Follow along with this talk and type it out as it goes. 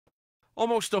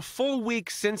Almost a full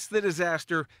week since the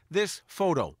disaster, this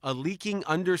photo, a leaking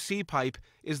undersea pipe,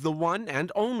 is the one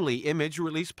and only image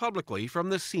released publicly from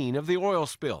the scene of the oil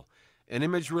spill. An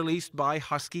image released by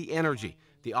Husky Energy,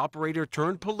 the operator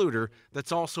turned polluter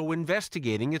that's also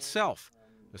investigating itself.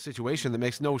 A situation that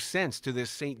makes no sense to this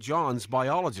St. John's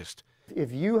biologist.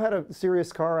 If you had a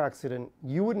serious car accident,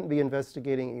 you wouldn't be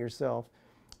investigating it yourself.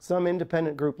 Some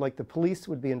independent group like the police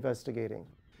would be investigating.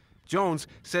 Jones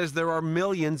says there are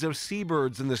millions of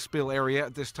seabirds in the spill area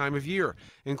at this time of year,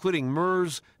 including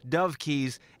murres,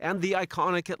 dovekies, and the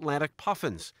iconic Atlantic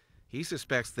puffins. He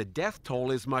suspects the death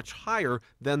toll is much higher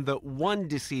than the one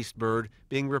deceased bird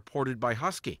being reported by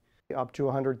Husky. Up to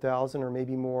 100,000 or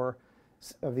maybe more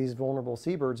of these vulnerable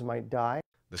seabirds might die.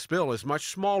 The spill is much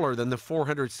smaller than the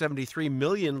 473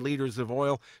 million liters of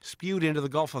oil spewed into the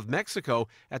Gulf of Mexico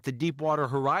at the Deepwater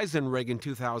Horizon rig in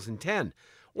 2010.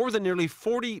 Or the nearly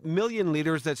 40 million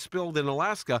liters that spilled in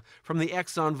Alaska from the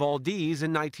Exxon Valdez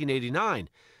in 1989.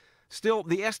 Still,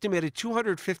 the estimated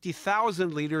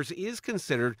 250,000 liters is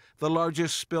considered the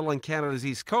largest spill on Canada's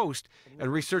east coast,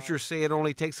 and researchers say it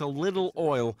only takes a little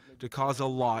oil to cause a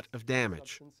lot of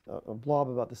damage. A blob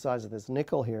about the size of this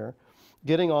nickel here,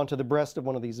 getting onto the breast of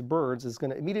one of these birds is going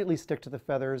to immediately stick to the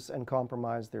feathers and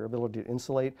compromise their ability to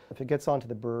insulate. If it gets onto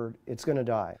the bird, it's going to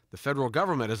die. The federal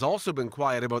government has also been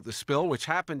quiet about the spill, which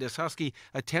happened as Husky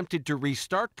attempted to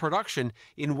restart production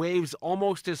in waves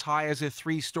almost as high as a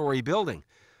 3-story building.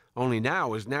 Only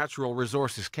now is Natural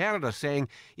Resources Canada saying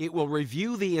it will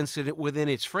review the incident within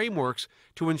its frameworks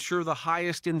to ensure the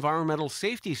highest environmental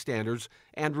safety standards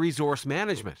and resource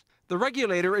management. The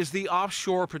regulator is the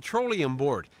Offshore Petroleum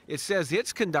Board. It says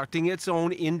it's conducting its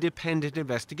own independent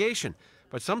investigation,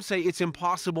 but some say it's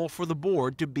impossible for the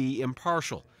board to be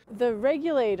impartial. The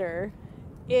regulator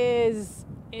is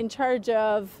in charge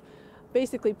of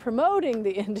basically promoting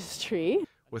the industry.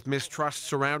 With mistrust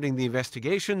surrounding the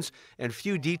investigations and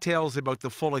few details about the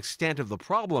full extent of the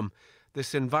problem,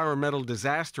 this environmental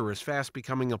disaster is fast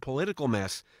becoming a political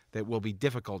mess that will be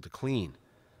difficult to clean.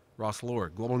 Ross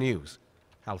Lord, Global News,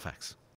 Halifax.